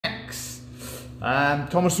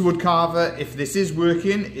Thomas the Woodcarver, if this is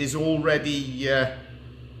working, is already,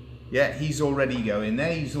 yeah, he's already going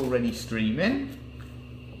there, he's already streaming.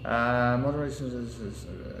 What do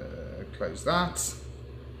I close that.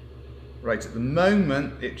 Right, at the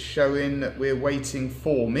moment it's showing that we're waiting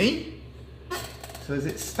for me. So as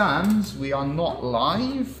it stands, we are not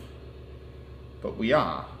live, but we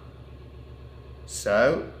are.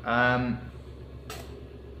 So,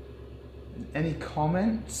 any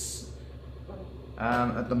comments?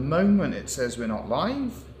 At the moment it says we're not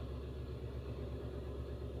live.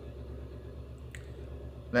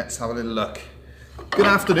 Let's have a little look. Good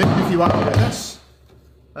afternoon if you are with us.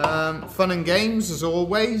 Fun and games as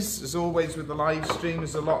always with the live stream.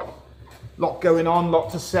 There's a lot going on,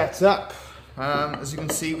 lot to set up. As you can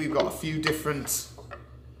see, we've got a few different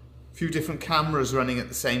cameras running at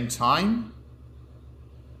the same time.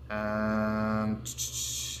 I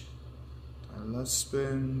Love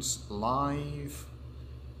Spoons live,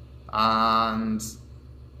 and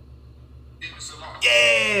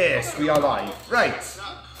yes, we are live. Right,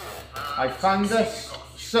 I found us.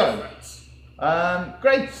 So,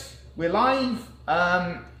 great, we're live.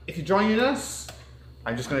 If you're joining us,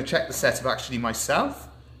 I'm just going to check the setup actually myself.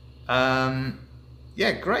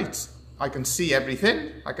 Yeah, great. I can see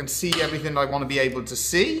everything. I can see everything I want to be able to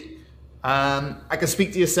see. I can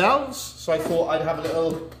speak to yourselves, so I thought I'd have a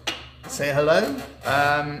little say hello.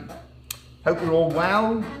 Hope you're all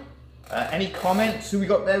well. Any comments? Who we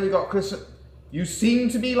got there? We got Chris. You seem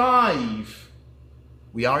to be live.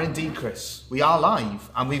 We are indeed, Chris. We are live,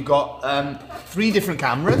 and we've got 3 different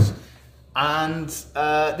cameras. And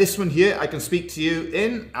this one here I can speak to you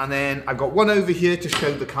in, and then I've got one over here to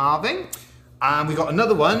show the carving, and we've got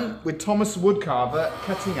another one with Thomas Woodcarver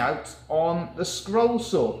cutting out on the scroll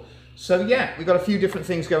saw. So yeah, we've got a few different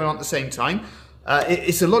things going on at the same time.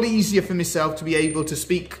 It's a lot easier for myself to be able to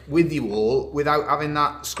speak with you all without having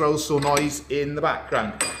that scroll saw noise in the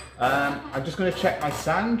background. I'm just going to check my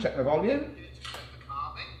sound, check the volume.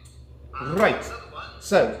 Right,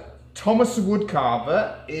 so Thomas the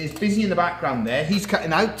Woodcarver is busy in the background there. He's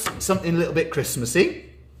cutting out something a little bit Christmassy.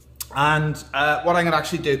 And what I'm going to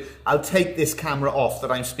actually do, I'll take this camera off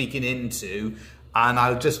that I'm speaking into, and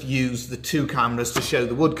I'll just use the 2 cameras to show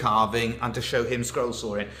the wood carving and to show him scroll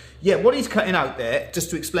sawing. Yeah, what he's cutting out there, just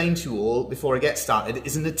to explain to you all before I get started,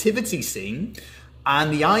 is a nativity scene.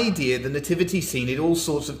 And the idea, the nativity scene, it all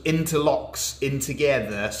sorts of interlocks in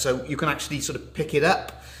together, so you can actually sort of pick it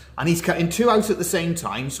up. And he's cutting 2 out at the same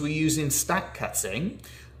time, so we're using stack cutting.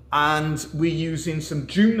 And we're using some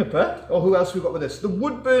juniper. Oh, who else we've got with us? The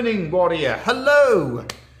Wood Burning Warrior. Hello!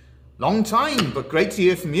 Long time, but great to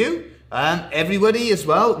hear from you. Everybody as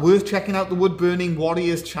well, worth checking out the Wood Burning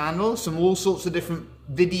Warriors channel. Some all sorts of different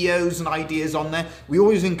videos and ideas on there. We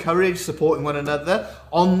always encourage supporting one another.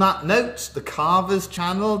 On that note, the Carvers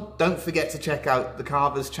channel, don't forget to check out the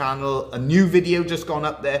Carvers channel. A new video just gone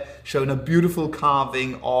up there showing a beautiful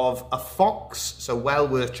carving of a fox, so well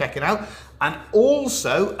worth checking out. And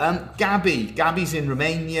also Gabby's in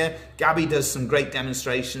Romania. Gabby does some great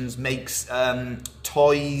demonstrations, makes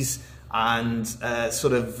toys and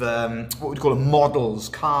sort of what we'd call models,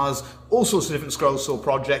 cars, all sorts of different scroll saw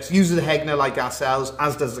projects. Uses a Hegner like ourselves,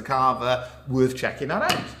 as does the Carver. Worth checking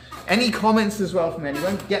that out. Any comments as well from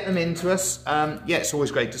anyone? Get them into us. Yeah, it's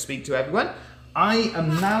always great to speak to everyone. I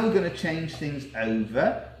am now going to change things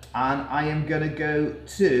over, and I am going to go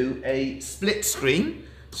to a split screen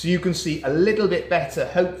so you can see a little bit better,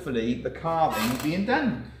 hopefully, the carving being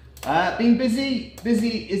done. Being busy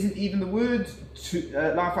isn't even the word to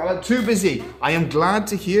laugh out loud. Too busy. I am glad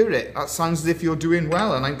to hear it. That sounds as if you're doing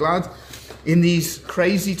well, and I'm glad in these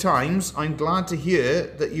crazy times, I'm glad to hear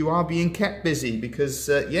that you are being kept busy, because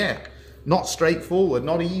yeah, not straightforward,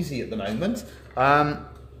 not easy at the moment.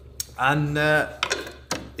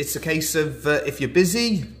 It's a case of if you're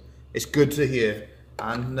busy, it's good to hear.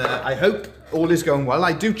 And I hope all is going well.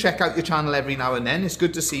 I do check out your channel every now and then. It's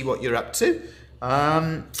good to see what you're up to.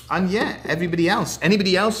 And yeah, anybody else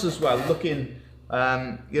as well looking,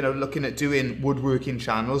 you know, looking at doing woodworking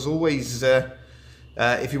channels, always,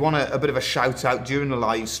 if you want a bit of a shout out during the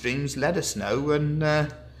live streams, let us know,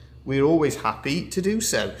 and we're always happy to do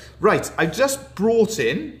so. Right, I just brought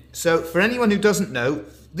in, so for anyone who doesn't know,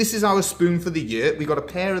 this is our spoon for the year. We've got a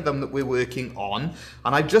pair of them that we're working on,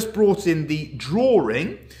 and I've just brought in the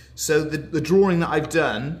drawing, so the drawing that I've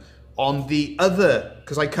done on the other,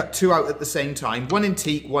 because I cut 2 out at the same time, one in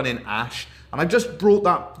teak, one in ash, and I've just brought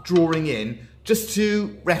that drawing in just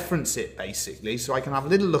to reference it basically, so I can have a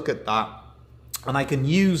little look at that, and I can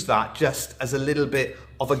use that just as a little bit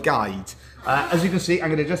of a guide. As you can see, I'm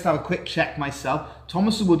going to just have a quick check myself.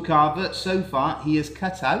 Thomas the Woodcarver, so far he has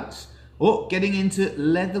cut out Oh, getting into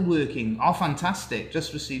leather working. Oh, fantastic.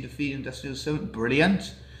 Just received a feed industrial sewing.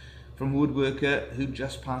 Brilliant. From woodworker who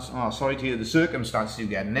just passed. Oh, sorry to hear the circumstances you're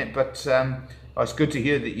getting it, but it's good to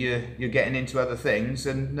hear that you're getting into other things.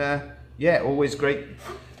 And yeah, always great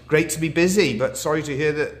to be busy, but sorry to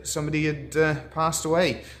hear that somebody had passed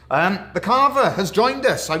away. The Carver has joined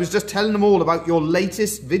us. I was just telling them all about your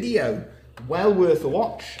latest video. Well worth a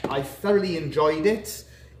watch. I thoroughly enjoyed it.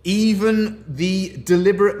 Even the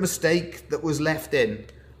deliberate mistake that was left in.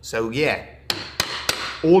 So yeah,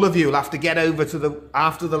 all of you will have to get over to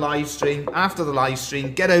after the live stream,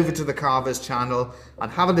 get over to the Carver's channel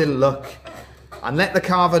and have a little look and let the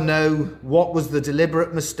Carver know what was the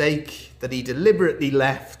deliberate mistake that he deliberately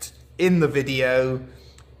left in the video,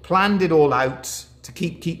 planned it all out to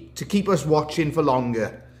keep us watching for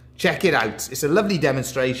longer. Check it out. It's a lovely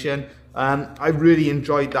demonstration. I really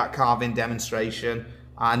enjoyed that carving demonstration,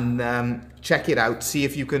 and check it out. See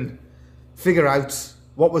if you can figure out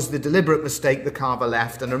what was the deliberate mistake the Carver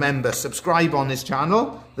left. And remember, subscribe on his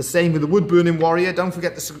channel. The same with the Wood Burning Warrior. Don't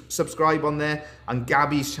forget to subscribe on there. And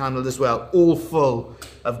Gabby's channel as well. All full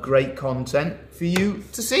of great content for you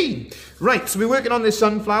to see. Right, so we're working on this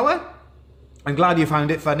sunflower. I'm glad you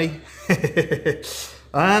found it funny.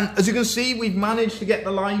 As you can see, we've managed to get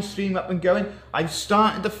the live stream up and going. I've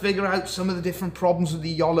started to figure out some of the different problems with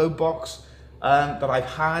the YOLO box that I've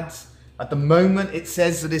had. At the moment, it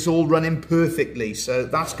says that it's all running perfectly, so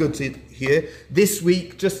that's good to hear. This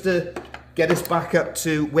week, just to get us back up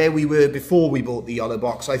to where we were before we bought the YOLO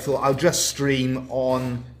box, I thought I'll just stream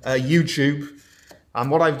on YouTube.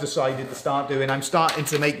 And what I've decided to start doing, I'm starting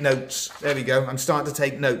to make notes. There we go. I'm starting to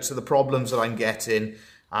take notes of the problems that I'm getting,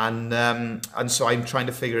 and so I'm trying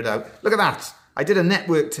to figure it out. Look at that. I did a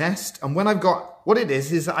network test, and when I've got, what it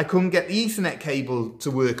is that I couldn't get the Ethernet cable to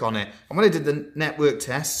work on it. And when I did the network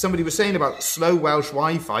test, somebody was saying about slow Welsh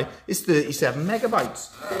Wi-Fi. It's 37 megabytes.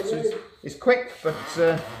 So it's quick, but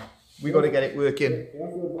we've got to get it working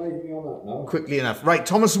quickly enough. Right,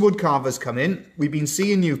 Thomas Woodcarver's come in. We've been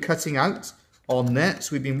seeing you cutting out on there,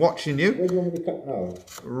 so we've been watching you. Where do you want me to cut now?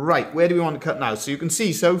 Right, where do we want to cut now? So you can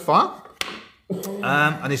see so far.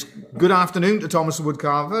 And it's good afternoon to Thomas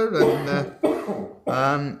Woodcarver,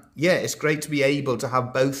 and yeah, it's great to be able to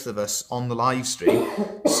have both of us on the live stream.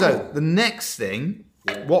 So the next thing,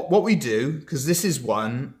 what we do, because this is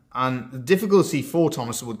one, and the difficulty for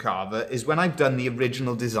Thomas Woodcarver is when I've done the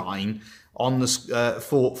original design on the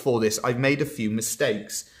for this, I've made a few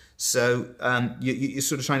mistakes. So you're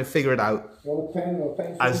sort of trying to figure it out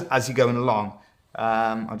as you're going along.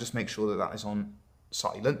 I'll just make sure that is on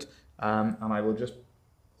silent. And I will just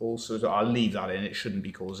also, I'll leave that in. It shouldn't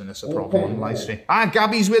be causing us a problem on the live stream. Ah,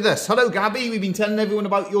 Gabby's with us. Hello, Gabby. We've been telling everyone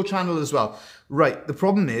about your channel as well. Right. The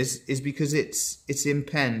problem is because it's in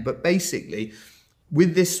pen. But basically,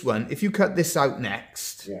 with this one, if you cut this out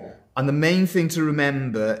next, and the main thing to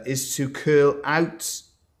remember is to curl out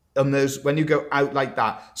on those when you go out like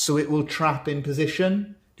that, so it will trap in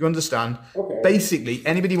position. Do you understand? Okay. Basically,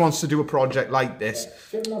 anybody wants to do a project like this.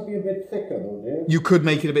 Shouldn't that be a bit thicker though, dear? You could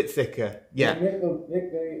make it a bit thicker. Yeah.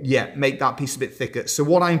 Make that piece a bit thicker. So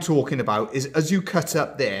what I'm talking about is as you cut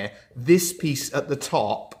up there, this piece at the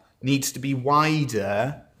top needs to be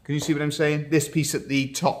wider. Can you see what I'm saying? This piece at the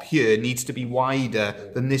top here needs to be wider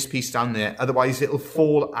than this piece down there. Otherwise, it'll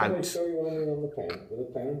fall out. Can I show you what I mean on the pen? With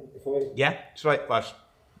a pen? Yeah, that's right, Wash.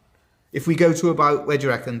 If we go to about, where do you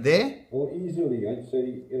reckon, there? Or easily, I'd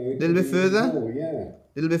say, a little bit further? More, yeah. A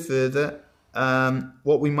little bit further.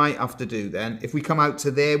 What we might have to do then, if we come out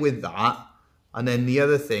to there with that, and then the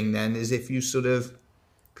other thing then is if you sort of,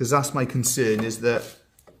 because that's my concern, is that,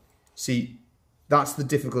 see, that's the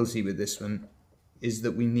difficulty with this one, is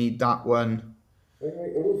that we need that one. We can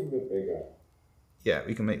make the roof a bit bigger. Yeah,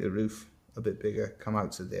 we can make the roof a bit bigger, come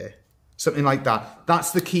out to there. Something like that.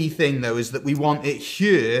 That's the key thing, though, is that we want it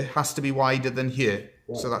here has to be wider than here.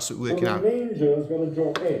 Right. So that's what we're working out. The manger is going to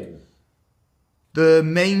drop in. The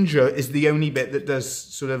manger is the only bit that does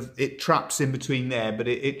sort of, it traps in between there, but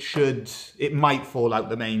it might fall out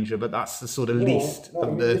the manger, but that's the sort of least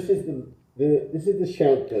of the... This is the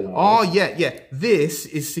shelter now. Oh, yeah. This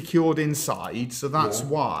is secured inside, so that's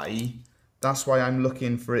why I'm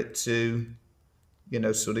looking for it to, you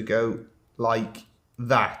know, sort of go like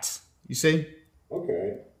that. You see?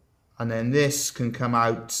 Okay. And then this can come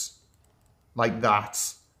out like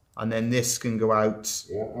that. And then this can go out.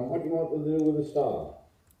 Yeah, and what do you want to do with the star?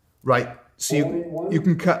 Right. So you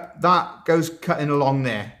can cut, that goes cutting along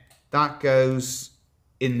there. That goes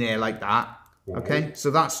in there like that. Right. Okay?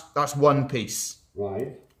 So that's one piece.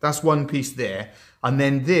 Right. That's one piece there. And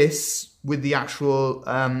then this, with the actual,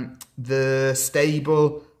 the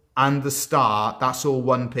stable and the star, that's all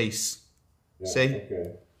one piece. Yeah, See?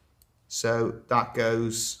 okay. So that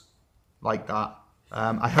goes like that.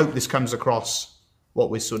 I hope this comes across what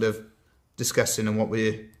we're sort of discussing and what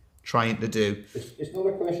we're trying to do. It's not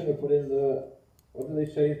a question of put in the, what do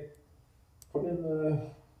they say? Put in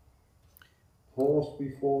the horse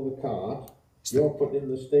before the cart. You're putting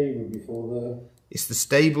in the stable before the... It's the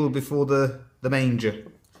stable before the manger.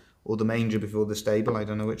 Or the manger before the stable. I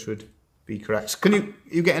don't know which would be correct. Can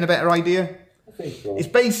you getting a better idea? I think so. It's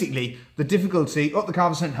basically the difficulty. Oh, the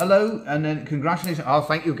carver saying hello and then congratulations. Oh,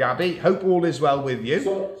 thank you, Gabby. Hope all is well with you.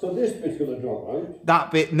 So this bit's going to drop out?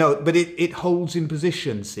 That bit, no, but it holds in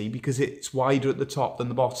position, see, because it's wider at the top than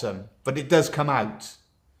the bottom. But it does come out.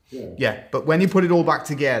 Yeah. Yeah, but when you put it all back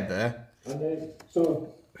together... And then,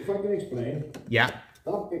 so, if I can explain, Yeah.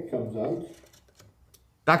 that bit comes out.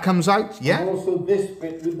 That comes out, yeah? And also this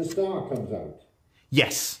bit with the star comes out.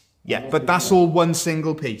 Yes, yeah, but that's all one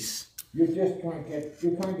single piece. You just can't get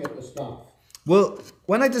the stuff. Well,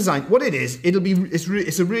 when I designed, what it is,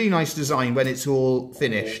 it's a really nice design when it's all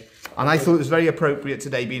finished. And I thought it was very appropriate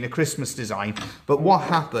today being a Christmas design. But what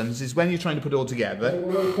happens is when you're trying to put it all Can I together...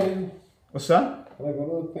 borrow a pen? What's that? Can I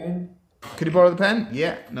borrow a pen? Could you borrow the pen?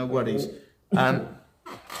 Yeah, no worries.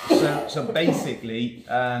 So basically,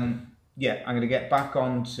 yeah, I'm going to get back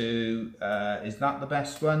onto, is that the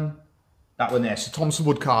best one? That one there. So Thompson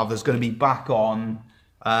Woodcarver's going to be back on,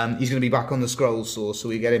 he's going to be back on the scroll saw, so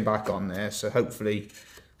we get him back on there. So hopefully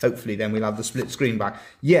then we'll have the split screen back.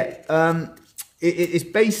 Yeah, it's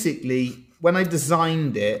basically, when I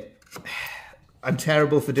designed it, I'm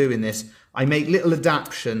terrible for doing this. I make little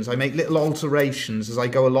adaptations, I make little alterations as I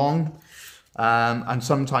go along. And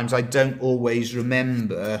sometimes I don't always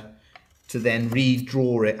remember to then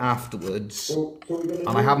redraw it afterwards. So and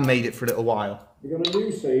I haven't made it for a little while. We're going to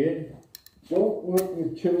do saying, don't work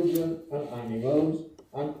with children and animals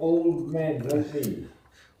and old men like me.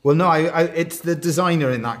 Well, no, it's the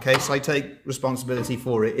designer in that case. I take responsibility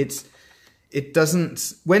for it. It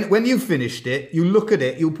doesn't, when you've finished it, you look at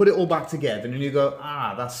it, you put it all back together and you go,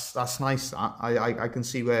 ah, that's nice. That I can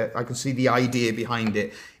see the idea behind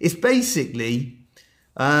it. It's basically,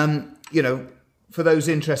 you know, for those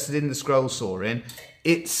interested in the scroll sawing,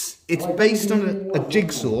 it's based on a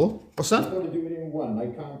jigsaw. What's that? I've got to do it in one. I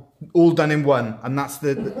can't. All done in one, and that's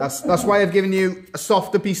why I've given you a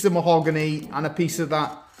softer piece of mahogany and a piece of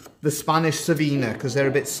the Spanish Savina, because they're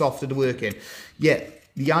a bit softer to work in. Yeah,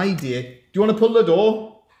 the idea. Do you want to pull the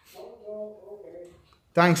door? Okay.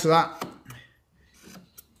 Thanks for that.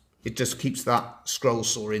 It just keeps that scroll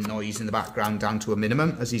sawing noise in the background down to a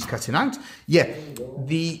minimum as he's cutting out. Yeah,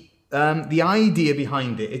 the idea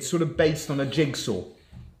behind it, it's sort of based on a jigsaw.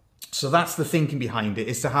 So that's the thinking behind it,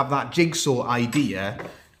 is to have that jigsaw idea,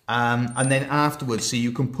 and then afterwards, so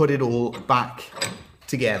you can put it all back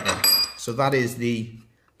together. So that's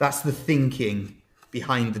the thinking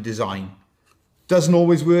behind the design. Doesn't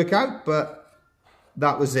always work out, but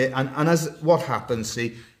that was it. And as what happens,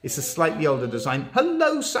 see, it's a slightly older design.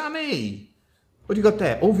 Hello, Sammy. What have you got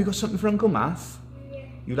there? Oh, have you got something for Uncle Math? Yeah.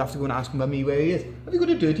 You'll have to go and ask Mummy where he is. Have you got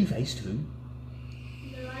a dirty face too?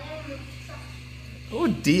 No, I am. Oh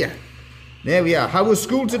dear. There we are. How was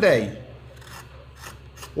school today?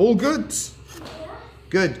 All good?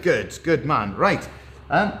 Yeah. Good man. Right.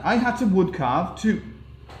 I had to wood carve 2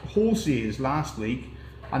 horse ears last week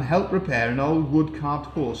and help repair an old wood carved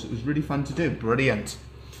horse. It was really fun to do. Brilliant.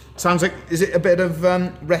 Sounds like, is it a bit of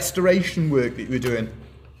restoration work that you were doing?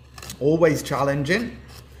 Always challenging,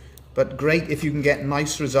 but great if you can get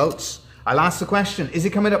nice results. I'll ask the question, is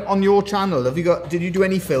it coming up on your channel? Did you do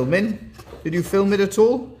any filming? Did you film it at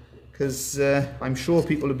all? Because I'm sure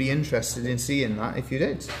people would be interested in seeing that if you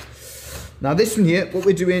did. Now this one here, what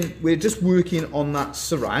we're doing, we're just working on that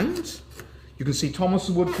surround. You can see Thomas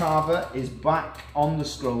the Woodcarver is back on the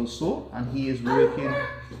scroll saw and he is working. Has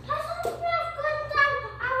Uncle Matt gone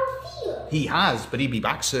down our field? He has, but he'll be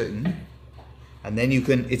back soon. And then you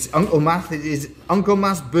can, it's Uncle Matt, it is Uncle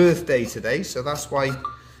Matt's birthday today, so that's why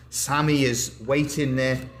Sammy is waiting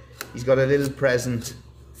there. He's got a little present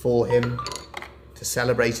for him to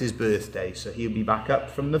celebrate his birthday. So he'll be back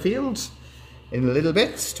up from the fields in a little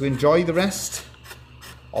bit to enjoy the rest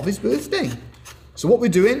of his birthday. So what we're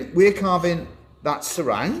doing, we're carving that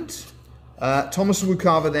surround. Thomas the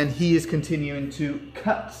Woodcarver then, he is continuing to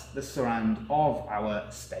cut the surround of our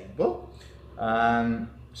stable.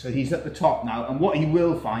 So he's at the top now, and what he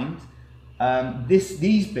will find,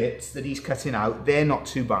 these bits that he's cutting out, they're not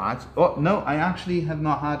too bad. Oh no, I actually have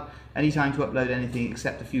not had any time to upload anything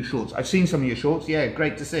except a few shorts. I've seen some of your shorts, yeah,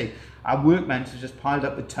 great to see. Our workbench is just piled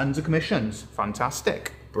up with tons of commissions.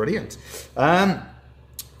 Fantastic, brilliant.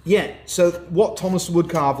 Yeah, so what Thomas the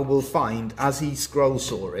Woodcarver will find as he scroll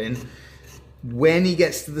sawing, when he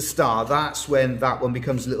gets to the star, that's when that one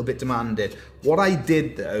becomes a little bit demanding. What I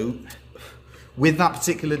did though, with that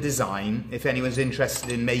particular design, if anyone's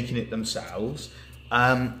interested in making it themselves,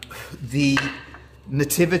 the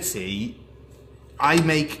nativity, I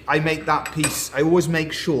make that piece, I always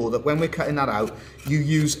make sure that when we're cutting that out, you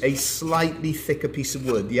use a slightly thicker piece of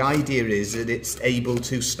wood. The idea is that it's able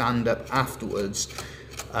to stand up afterwards.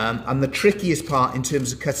 And the trickiest part in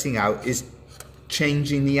terms of cutting out is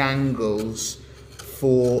changing the angles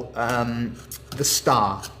for the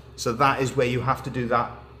star. So that is where you have to do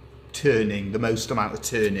that turning, the most amount of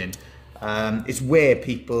turning. It's where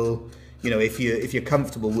people, you know, if you're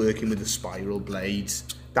comfortable working with the spiral blades,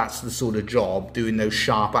 that's the sort of job. Doing those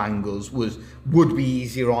sharp angles would be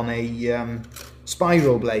easier on a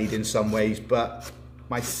spiral blade in some ways, but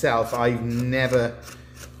myself, I've never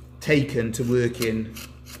taken to working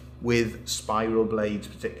with spiral blades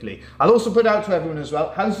particularly. I'll also put out to everyone as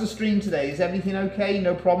well, how's the stream today? Is everything okay?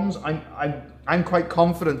 No problems? I'm quite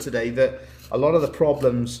confident today that a lot of the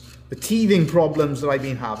problems, the teething problems that I've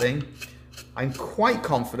been having, I'm quite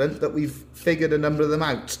confident that we've figured a number of them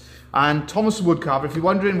out. And Thomas the Woodcarver, if you're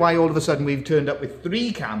wondering why all of a sudden we've turned up with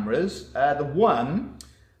 3 cameras, the one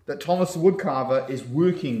that Thomas the Woodcarver is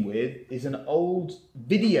working with is an old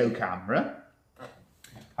video camera.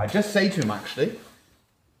 I just say to him actually,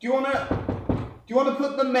 do you want to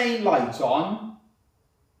put the main light on?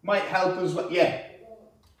 Might help as well. Yeah,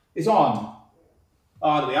 it's on.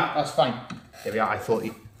 Oh, there we are. That's fine. There we are. I thought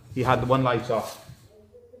he had the one light off.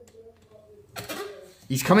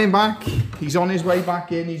 He's coming back. He's on his way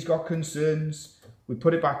back in. He's got concerns. We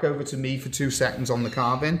put it back over to me for 2 seconds on the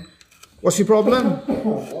carving. What's your problem?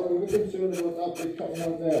 Well, we're concerned about that big cutting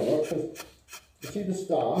out there, look, 'cause you see the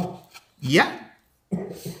star? Yeah.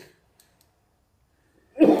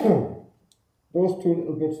 Those 2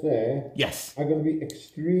 little bits there, Yes. are going to be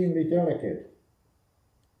extremely delicate.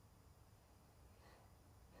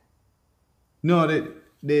 No,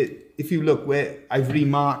 if you look where I've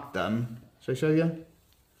remarked them, shall I show you?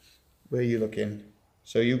 Where are you looking?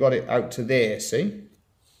 So you got it out to there, see?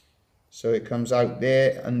 So it comes out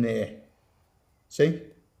there and there. See?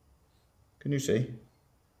 Can you see?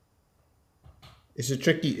 It's a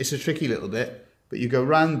tricky little bit, but you go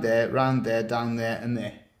round there, down there, and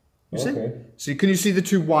there. You see? Okay. So can you see the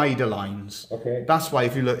 2 wider lines? Okay. That's why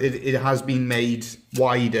if you look, it has been made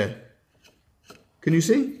wider. Can you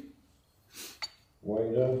see?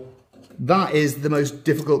 Wider. That is the most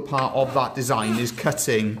difficult part of that design, is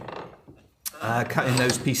cutting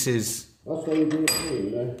those pieces. That's why you do it to me,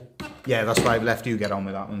 you know? Yeah, that's why I've left you get on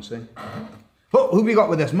with that one, see? Oh, who we got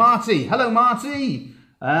with us? Marty. Hello, Marty.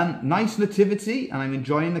 Nice nativity, and I'm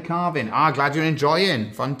enjoying the carving. Glad you're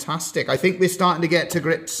enjoying. Fantastic. I think we're starting to get to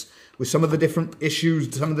grips with some of the different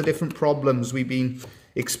issues, some of the different problems we've been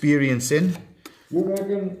experiencing. You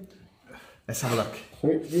reckon? Let's have a look.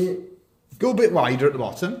 So you... Go a bit wider at the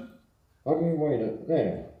bottom. How can you wider?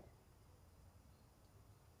 There.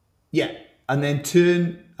 Yeah, and then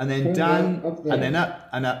turn, and then Turn down, up there. and then up,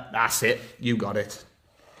 and up. That's it. You got it.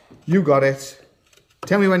 You got it.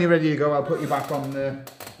 Tell me when you're ready to go. I'll put you back on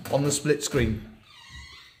the split screen.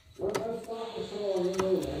 Well, let's start the saw, you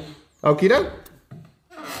know, then. Okie doke.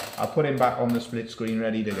 I'll put him back on the split screen,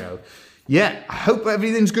 ready to go. Yeah, I hope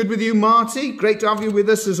everything's good with you, Marty. Great to have you with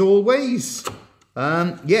us as always.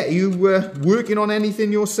 Yeah, you working on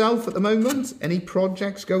anything yourself at the moment? Any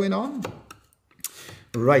projects going on?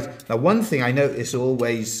 Right, now one thing I notice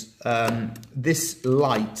always, this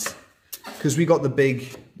light, because we got the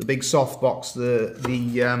big softbox, the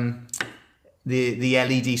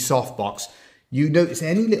LED softbox, you notice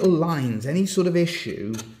any little lines, any sort of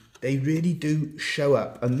issue, they really do show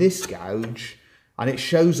up. And this gouge, and it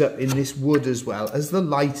shows up in this wood as well, as the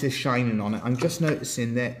light is shining on it, I'm just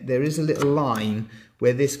noticing that there is a little line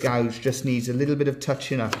where this gouge just needs a little bit of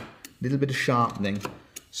touching up, a little bit of sharpening.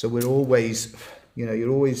 So we're always, you know,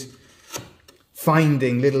 you're always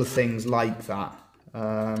finding little things like that.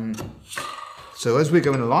 So as we're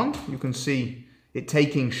going along, you can see it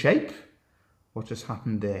taking shape. What just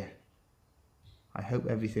happened there? I hope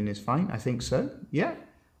everything is fine. I think so. Yeah.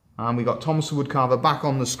 And we got Thomas the Woodcarver back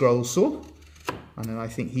on the scroll saw. And then I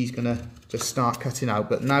think he's going to just start cutting out.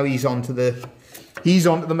 But now he's on to the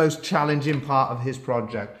most challenging part of his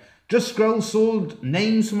project. Just scroll sawed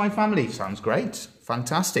names for my family. Sounds great.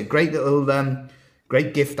 Fantastic. Great little,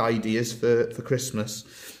 great gift ideas for Christmas.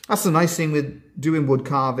 That's the nice thing with doing wood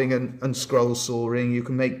carving and scroll sawing. You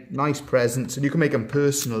can make nice presents and you can make them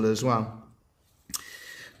personal as well.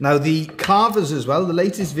 Now the carvers as well, the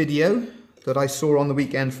latest video that I saw on the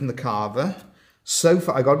weekend from the carver, So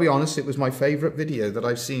far, I got to be honest, it was my favourite video that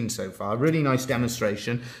I've seen so far. Really nice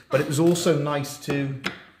demonstration, but it was also nice to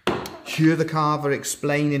hear the carver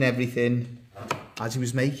explaining everything as he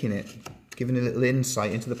was making it, giving a little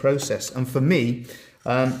insight into the process. And for me,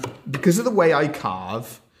 because of the way I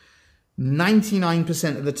carve,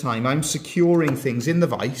 99% of the time I'm securing things in the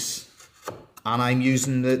vise, and I'm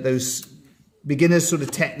using those beginner's sort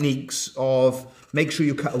of techniques of make sure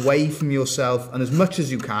you cut away from yourself and as much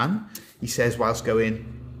as you can, he says, whilst going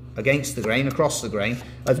against the grain, across the grain,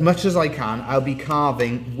 as much as I can, I'll be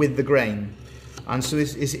carving with the grain. And so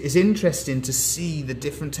it's interesting to see the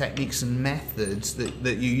different techniques and methods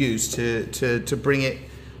that you use to bring it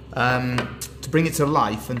to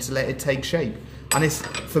life and to let it take shape. And it's,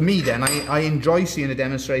 for me then, I enjoy seeing a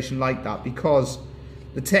demonstration like that because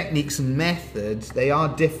the techniques and methods, they are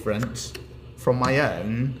different from my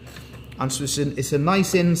own. And so it's a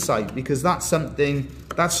nice insight because that's something,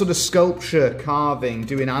 that sort of sculpture, carving,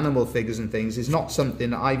 doing animal figures and things is not something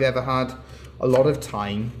that I've ever had a lot of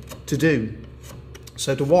time to do.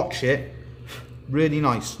 So to watch it, really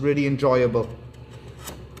nice, really enjoyable.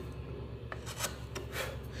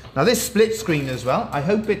 Now this split screen as well, I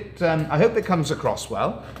hope it comes across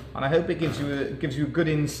well, and I hope it gives you a good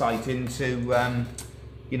insight into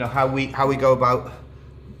you know, how we go about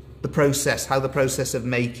the process, how the process of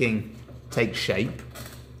making takes shape.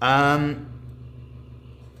 I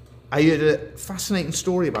heard a fascinating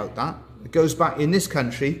story about that. It goes back in this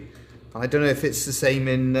country, and I don't know if it's the same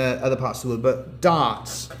in other parts of the world, but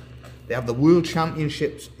darts. They have the World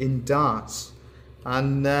Championships in darts,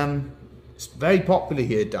 and it's very popular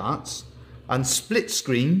here, darts. And split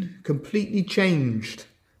screen completely changed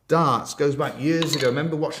darts. Goes back years ago. I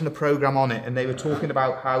remember watching a program on it, and they were talking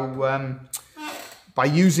about how by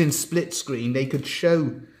using split screen they could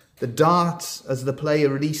show the darts as the player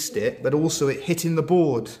released it, but also it hitting the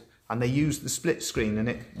board, and they used the split screen and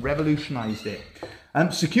it revolutionised it.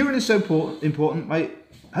 Securing is so important. My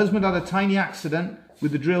husband had a tiny accident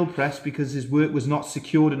with the drill press because his work was not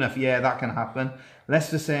secured enough. Yeah, that can happen.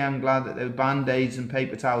 Let's just say I'm glad that there were band-aids and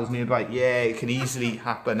paper towels nearby. Yeah, it can easily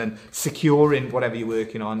happen. And securing whatever you're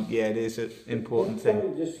working on, yeah, it is an important thing.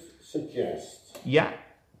 Can I just suggest? Yeah.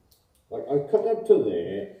 Like I cut up to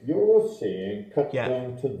there, you're saying cut Yeah.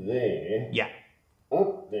 down to there. Yeah.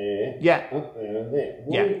 Up there. Yeah. Up there and there.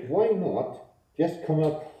 Yeah. Why not just come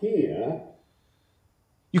up here?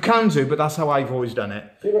 You can do, but that's how I've always done it.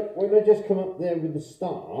 See, look, why not just come up there with the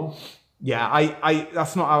star? Yeah, I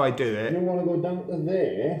that's not how I do it. You want to go down to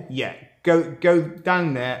there? Yeah, go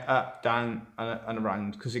down there, up, down, and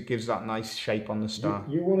around, because it gives that nice shape on the star.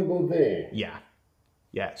 You want to go there? Yeah,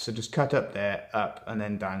 yeah. So just cut up there, up, and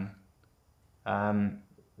then down.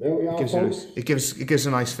 There we are, folks. It gives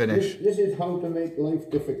a nice finish. This is how to make life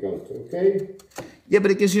difficult, okay? Yeah,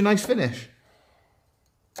 but it gives you a nice finish.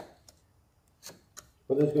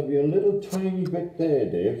 But there's going to be a little tiny bit there,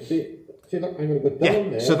 Dave. See, look, I'm going to go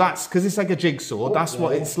down there. So that's, because it's like a jigsaw, Up that's what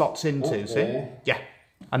there, it slots into, up see? there. Yeah,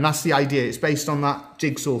 and that's the idea. It's based on that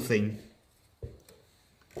jigsaw theme.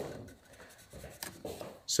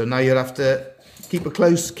 So now you'll have to keep a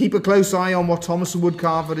close eye on what Thomas the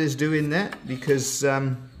Woodcarver is doing there, because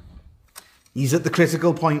he's at the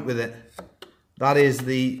critical point with it. That is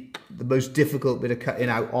the most difficult bit of cutting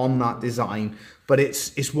out on that design, but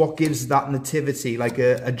it's what gives that nativity, like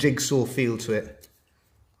a jigsaw feel to it.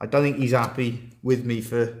 I don't think he's happy with me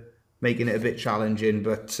for making it a bit challenging,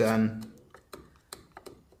 but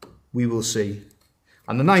we will see.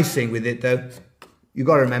 And the nice thing with it though, you've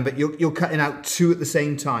got to remember, you're cutting out two at the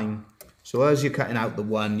same time. So as you're cutting out the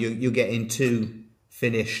one, you're getting two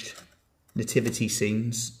finished nativity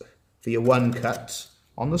scenes for your one cut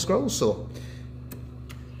on the scroll saw.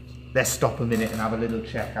 Let's stop a minute and have a little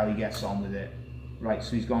check how he gets on with it. Right,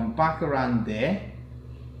 so he's gone back around there.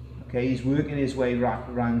 Okay, he's working his way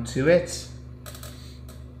around to it.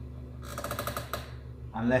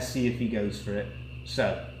 And let's see if he goes for it.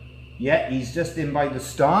 So, yeah, he's just in by the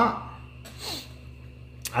start.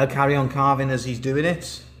 I'll carry on carving as he's doing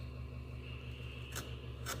it.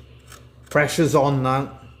 Pressure's on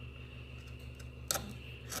now.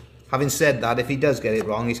 Having said that, if he does get it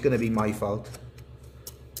wrong, it's going to be my fault.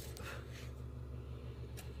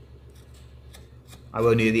 I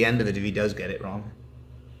won't hear the end of it if he does get it wrong.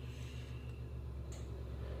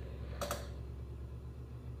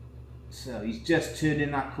 So he's just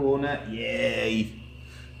turning that corner. Yeah.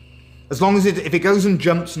 As long as if it goes and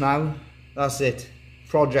jumps now, that's it.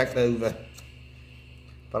 Project over.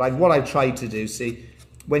 But what I've tried to do, see,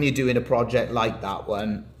 when you're doing a project like that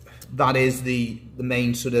one, that is the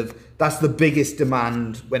main sort of, that's the biggest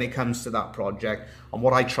demand when it comes to that project. And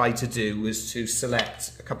what I tried to do was to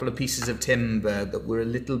select a couple of pieces of timber that were a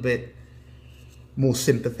little bit more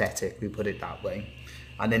sympathetic, we put it that way.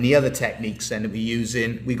 And then the other techniques then that we're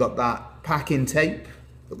using, we got that packing tape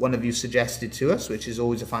that one of you suggested to us, which is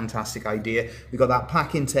always a fantastic idea. We got that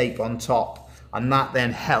packing tape on top, and that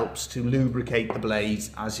then helps to lubricate the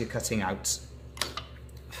blades as you're cutting out.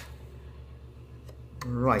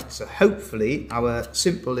 Right, so hopefully our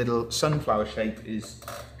simple little sunflower shape is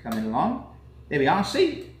coming along. There we are,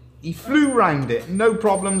 see? He flew round it, no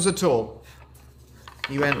problems at all.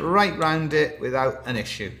 He went right round it without an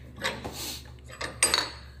issue.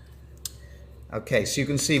 Okay, so you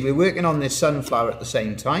can see we're working on this sunflower at the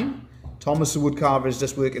same time. Thomas the Woodcarver is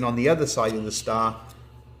just working on the other side of the star.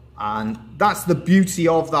 And that's the beauty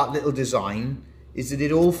of that little design, is that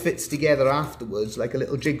it all fits together afterwards like a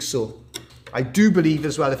little jigsaw. I do believe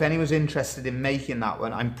as well, if anyone's interested in making that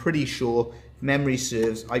one, I'm pretty sure, if memory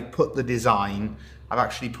serves, I put the design, I've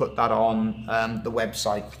actually put that on the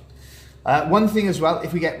website. One thing as well,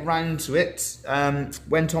 if we get round to it,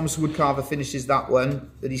 when Thomas Woodcarver finishes that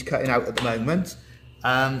one that he's cutting out at the moment,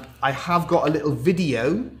 I have got a little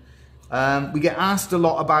video. We get asked a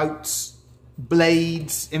lot about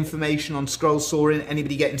blades, information on scroll sawing,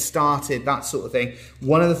 anybody getting started, that sort of thing.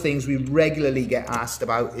 One of the things we regularly get asked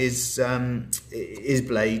about is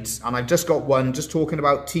blades, and I've just got one just talking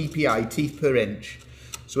about TPI, teeth per inch.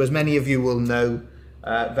 So as many of you will know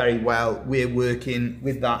very well, we're working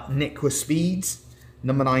with that Niqua Speeds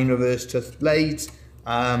number 9 reverse tooth blades,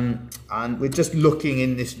 and we're just looking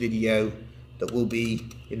in this video that will be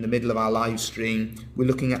in the middle of our live stream. We're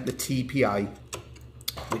looking at the TPI,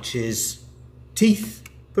 which is teeth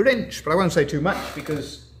per inch, but I won't say too much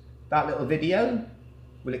because that little video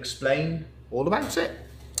will explain all about it.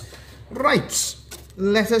 Right,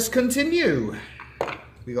 let us continue.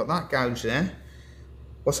 We got that gouge there.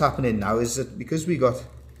 What's happening now is that because we got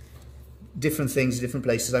different things in different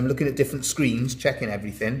places, I'm looking at different screens, checking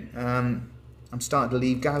everything. I'm starting to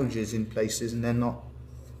leave gouges in places and then not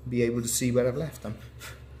be able to see where I've left them.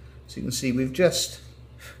 So you can see we've just,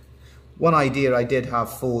 one idea I did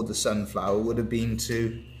have for the sunflower would have been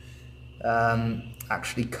to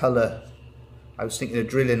actually colour. I was thinking of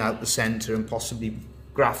drilling out the centre and possibly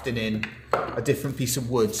grafting in a different piece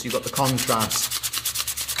of wood, so you've got the contrast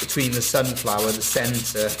between the sunflower, the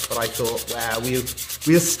centre, but I thought, well,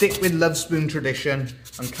 we'll stick with Love Spoon tradition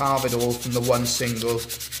and carve it all from the one single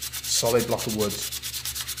solid block of wood.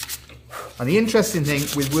 And the interesting thing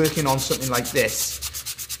with working on something like this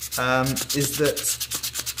is that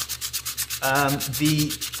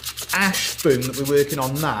the ash spoon that we're working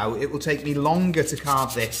on now, it will take me longer to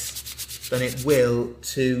carve this than it will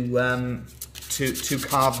to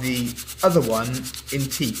carve the other one in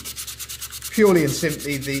teak. Purely and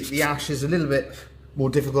simply, the ash is a little bit more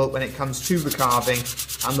difficult when it comes to the carving,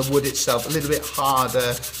 and the wood itself a little bit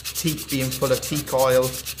harder, teak being full of teak oil.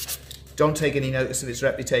 Don't take any notice of its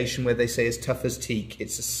reputation where they say it's tough as teak.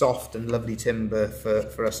 It's a soft and lovely timber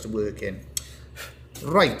for us to work in.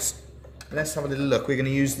 Right, let's have a little look. We're going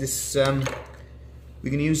to use this, we're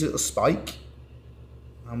going to use a little spike,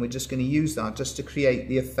 and we're just going to use that just to create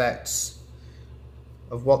the effects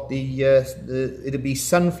of what it'd be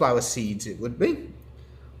sunflower seeds, it would be.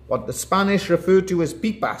 What the Spanish refer to as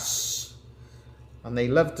pipas. And they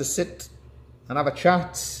love to sit and have a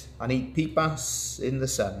chat and eat pipas in the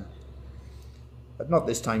sun. But not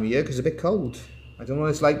this time of year because it's a bit cold. I don't know what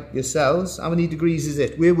it's like yourselves. How many degrees is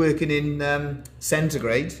it? We're working in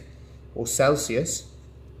centigrade or Celsius.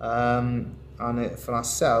 And for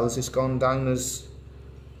ourselves, it's gone down as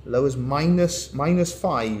low as minus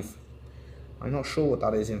 5. I'm not sure what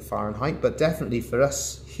that is in Fahrenheit, but definitely for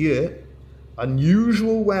us here,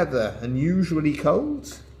 unusual weather, unusually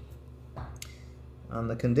cold. And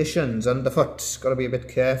the conditions underfoot, got to be a bit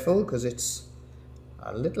careful because it's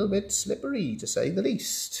a little bit slippery to say the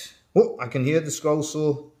least. Oh, I can hear the scroll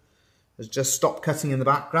saw has just stopped cutting in the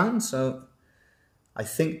background, so I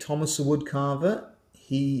think Thomas the Woodcarver,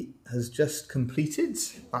 he has just completed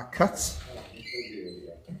that cut.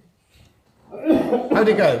 How'd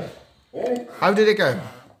it go? How did it go?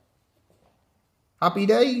 Happy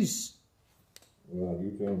days? Well,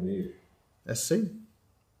 you tell me. Let's see.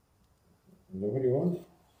 What do you want?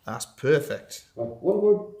 That's perfect. What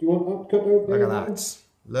about, do you want that cut out there? Look at that.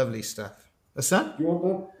 Lovely stuff. What's that? Do you want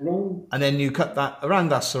that round? And then you cut that around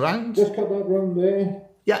that surround? Just cut that round there.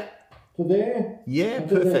 Yeah. To there? Yeah,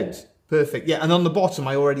 perfect. There. Perfect. Yeah, and on the bottom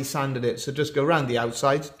I already sanded it, so just go around the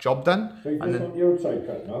outside, job done. So you just want the outside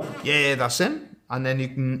cut now? Yeah, that's it. And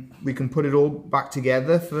then we can put it all back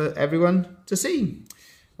together for everyone to see.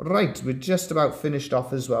 Right, we're just about finished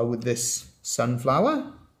off as well with this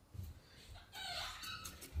sunflower.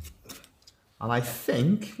 And I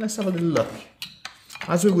think, let's have a little look.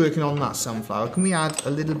 As we're working on that sunflower, can we add a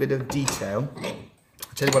little bit of detail?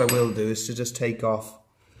 I'll tell you what I will do is to just take off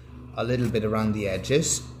a little bit around the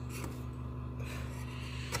edges.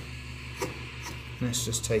 Let's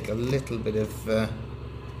just take a little bit of,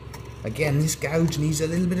 again, this gouge needs a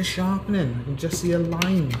little bit of sharpening. I can just see a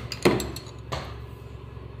line.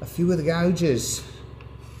 A few of the gouges,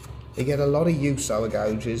 they get a lot of use, our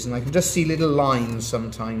gouges, and I can just see little lines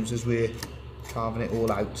sometimes as we're carving it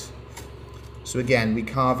all out. So again, we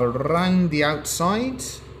carve around the outside.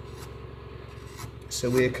 So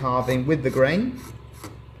we're carving with the grain.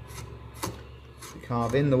 We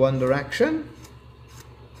carve in the one direction.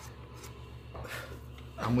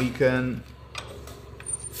 And we can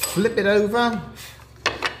flip it over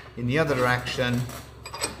in the other direction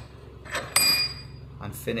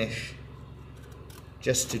and finish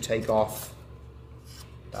just to take off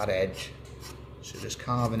that edge. So just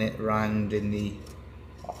carving it round in the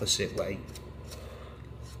opposite way.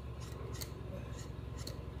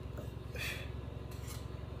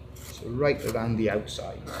 So right around the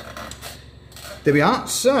outside. There we are.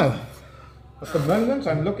 So at the moment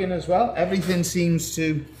I'm looking as well, everything seems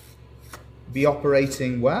to be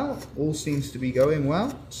operating well, all seems to be going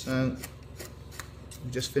well. So we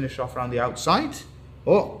just finish off around the outside.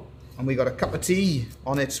 Oh, and we got a cup of tea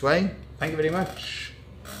on its way. Thank you very much.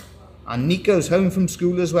 And Nico's home from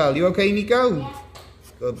school as well. You okay, Nico?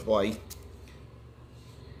 Good boy.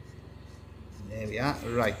 There we are.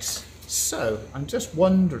 Right. So I'm just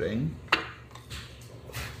wondering,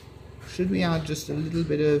 should we add just a little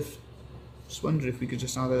bit of, just wonder if we could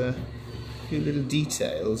just add a few little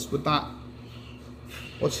details. Would that,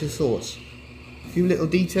 what's your thoughts? A few little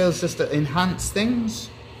details just to enhance things.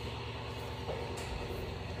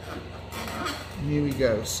 Here we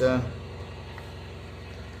go. So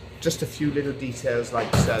just a few little details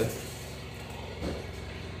like so.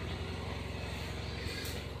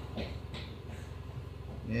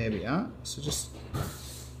 There we are. So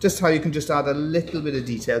just how you can just add a little bit of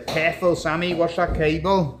detail. Careful, Sammy, watch that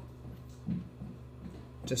cable.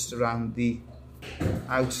 Just around the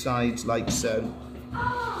outsides like so.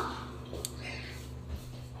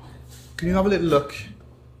 Can you have a little look?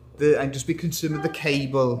 And just be concerned with the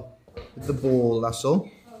cable, with the ball, that's all.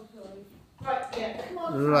 Right, yeah, come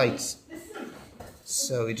on. Right.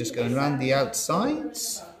 So we're just going around the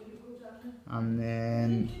outsides and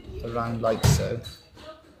then around like so.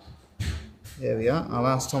 There we are. I'll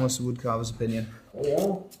ask Thomas the woodcarver's opinion. Oh, yeah?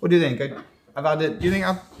 What do you think? I've added. Do you think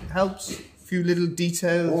that helps? A few little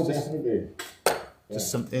details. Oh, definitely.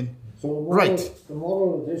 Just something. So the moral, Right. The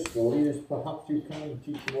moral of this story is perhaps you can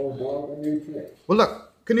teach more dog a new trick. Well, look.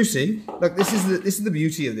 Can you see? Look. This is the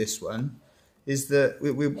beauty of this one. Is that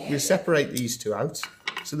we separate these two out.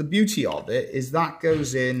 So the beauty of it is that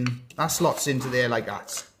goes in. That slots into there like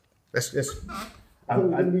that. Let's. It's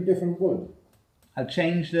going to be different wood. I'll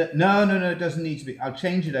change the... No, it doesn't need to be. I'll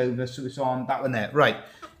change it over so it's on that one there. Right,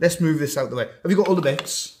 let's move this out the way. Have you got all the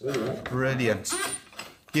bits? Yeah. Brilliant.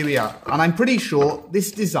 Here we are. And I'm pretty sure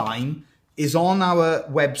this design is on our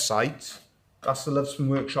website. That's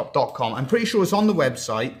thelovespoonworkshop.com. I'm pretty sure it's on the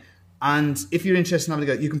website. And if you're interested in having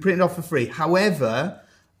a go, you can print it off for free. However,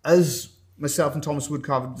 as myself and Thomas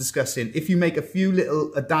Woodcarver are discussing, if you make a few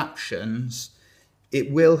little adaptations,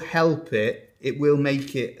 it will help it. It will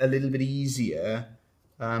make it a little bit easier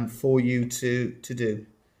for you to do.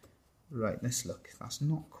 Right, let's look. That's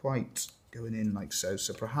not quite going in like so.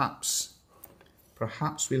 So perhaps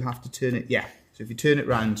we'll have to turn it. Yeah, so if you turn it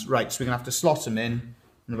round, right, so we're going to have to slot them in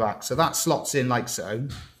the back. So that slots in like so.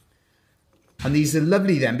 And these are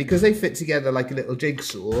lovely then, because they fit together like a little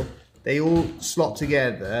jigsaw. They all slot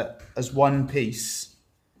together as one piece.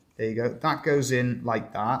 There you go. That goes in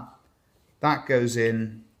like that. That goes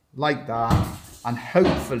in like that, and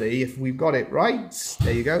hopefully if we've got it right,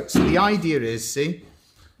 there you go. So the idea is, see,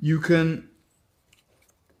 you can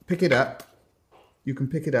pick it up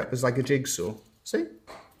as like a jigsaw, see,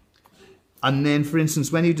 and then for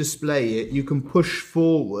instance when you display it, you can push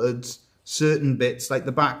forwards certain bits, like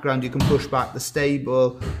the background you can push back, the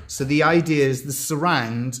stable. So the idea is the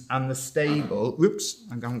surround and the stable, whoops,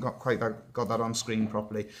 I haven't got that on screen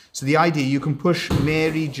properly. So the idea, you can push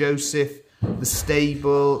Mary, Joseph, the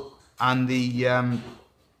stable and the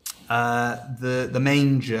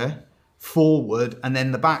manger forward, and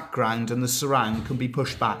then the background and the surround can be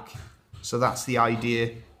pushed back. So that's the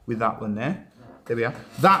idea with that one there. There we are.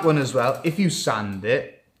 That one as well, if you sand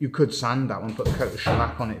it, you could sand that one, put a coat of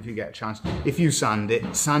shellac on it if you get a chance. If you sand it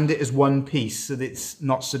as one piece so that it's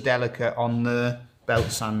not so delicate on the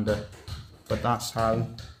belt sander. But that's how.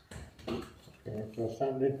 So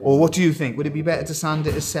sand it. Or what do you think? Would it be better to sand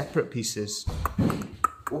it as separate pieces?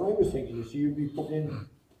 What I was thinking is you'd be putting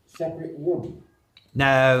separate wood.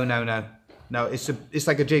 No. It's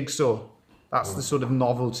like a jigsaw. That's the sort of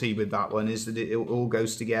novelty with that one, is that it all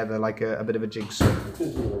goes together like a bit of a jigsaw. It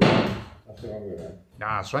is the right. That's what I'm going to.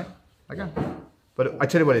 That's right. Okay. But I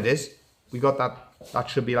tell you what it is. We got that. That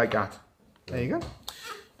should be like that. There you go.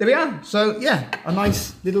 There we are. So yeah, a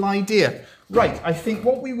nice little idea. Right. I think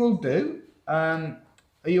what we will do. Are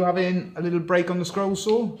you having a little break on the scroll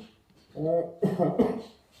saw? I'm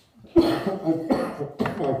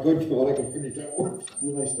good for I can finish that one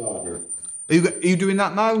when I started. Are you doing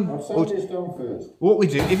that now? I'll sand this down first. What we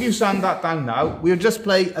do, if you sand that down now, we'll just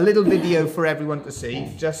play a little video for everyone to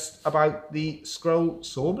see, just about the scroll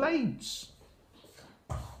saw blades.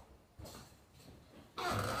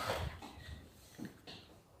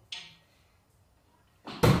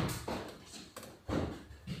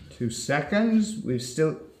 2 seconds. We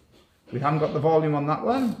haven't got the volume on that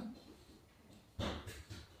one.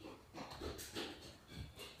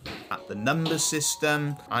 At the number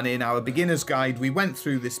system, and in our beginner's guide we went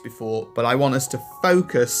through this before, but I want us to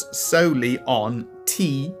focus solely on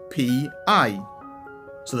TPI.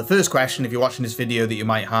 So the first question, if you're watching this video, that you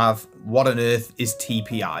might have, what on earth is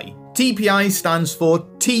TPI? TPI stands for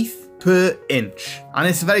teeth per inch, and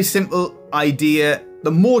it's a very simple idea.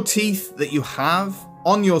 The more teeth that you have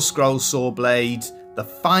on your scroll saw blade, the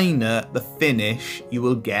finer the finish you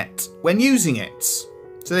will get when using it.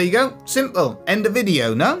 So there you go, simple, end of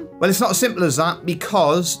video, no? Well, it's not as simple as that,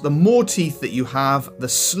 because the more teeth that you have, the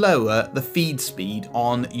slower the feed speed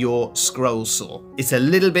on your scroll saw. It's a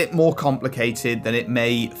little bit more complicated than it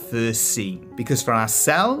may first seem, because for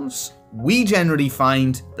ourselves, we generally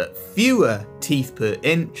find that fewer teeth per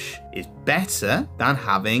inch is better than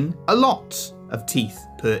having a lot of teeth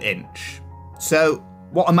per inch. So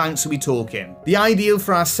what amounts are we talking? The ideal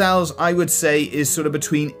for ourselves, I would say, is sort of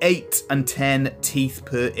between 8 and 10 teeth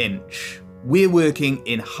per inch. We're working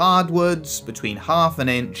in hardwoods between ½ an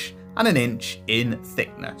inch and an inch in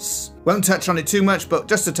thickness. Won't touch on it too much, but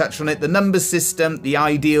just to touch on it, the number system, the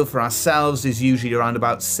ideal for ourselves is usually around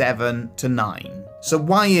about 7 to 9. So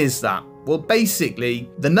why is that? Well,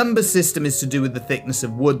 basically, the number system is to do with the thickness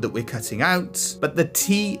of wood that we're cutting out, but the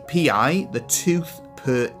TPI, the tooth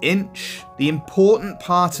per inch, the important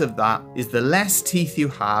part of that is the less teeth you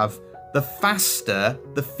have, the faster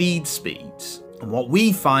the feed speed. And what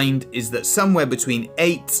we find is that somewhere between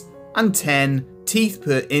 8 and 10 teeth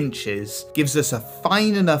per inches gives us a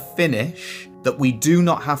fine enough finish that we do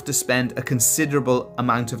not have to spend a considerable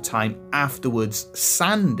amount of time afterwards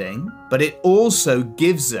sanding, but it also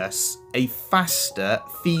gives us a faster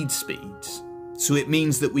feed speed. So it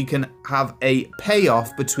means that we can have a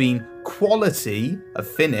payoff between quality of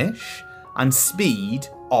finish and speed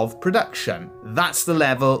of production. That's the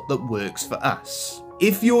level that works for us.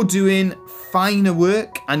 If you're doing finer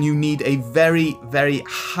work and you need a very, very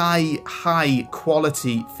high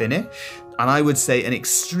quality finish, and I would say an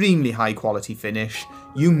extremely high quality finish,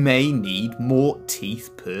 you may need more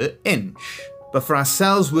teeth per inch. But for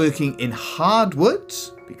ourselves working in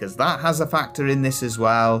hardwoods, because that has a factor in this as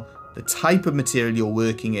well, the type of material you're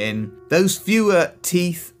working in, those fewer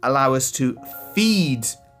teeth allow us to feed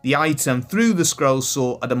the item through the scroll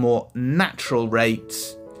saw at a more natural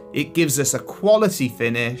rate. It gives us a quality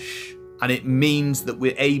finish, and it means that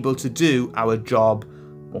we're able to do our job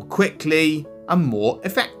more quickly and more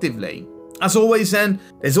effectively. As always then,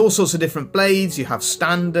 there's all sorts of different blades. You have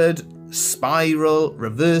standard, spiral,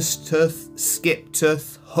 reverse tooth, skip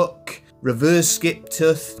tooth, hook, reverse skip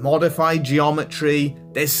tooth, modified geometry.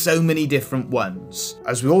 There's so many different ones.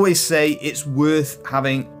 As we always say, it's worth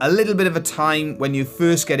having a little bit of a time when you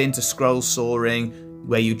first get into scroll sawing,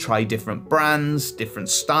 where you try different brands, different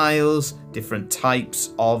styles, different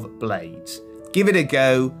types of blades. Give it a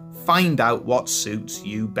go, find out what suits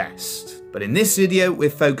you best. But in this video, we're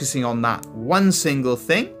focusing on that one single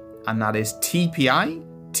thing, and that is TPI,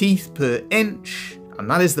 teeth per inch, and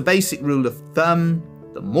that is the basic rule of thumb.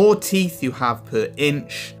 The more teeth you have per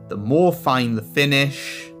inch, the more fine the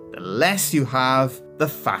finish. The less you have, the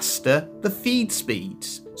faster the feed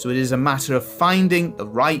speeds. So it is a matter of finding the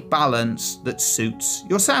right balance that suits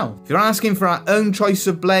yourself. If you're asking for our own choice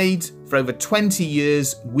of blade, for over 20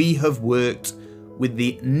 years, we have worked with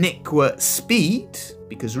the Nikwa Speed,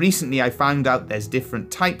 because recently I found out there's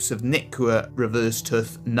different types of Nikwa reverse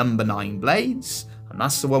tooth number 9 blades, and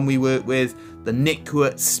that's the one we work with, the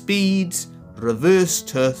Nikwa Speed reverse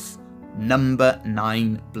tooth number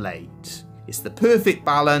 9 blade. It's the perfect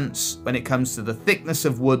balance when it comes to the thickness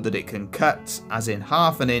of wood that it can cut, as in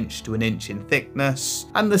 1/2 inch to 1 inch in thickness,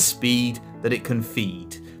 and the speed that it can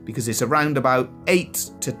feed, because it's around about 8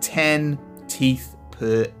 to 10 teeth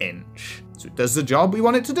per inch. So it does the job we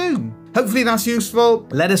want it to do. Hopefully that's useful.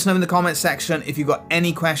 Let us know in the comment section if you've got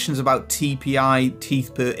any questions about TPI,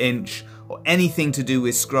 teeth per inch, or anything to do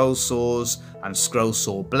with scroll saws and scroll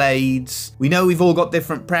saw blades. We know we've all got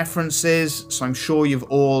different preferences, so I'm sure you've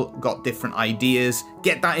all got different ideas.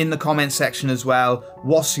 Get that in the comment section as well.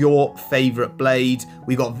 What's your favorite blade?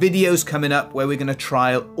 We've got videos coming up where we're going to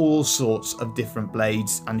trial all sorts of different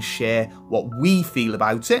blades and share what we feel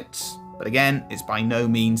about it. But again, it's by no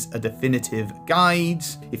means a definitive guide.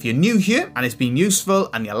 If you're new here and it's been useful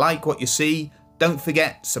and you like what you see, don't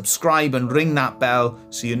forget, subscribe and ring that bell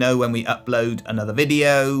so you know when we upload another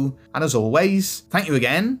video. And as always, thank you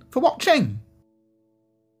again for watching.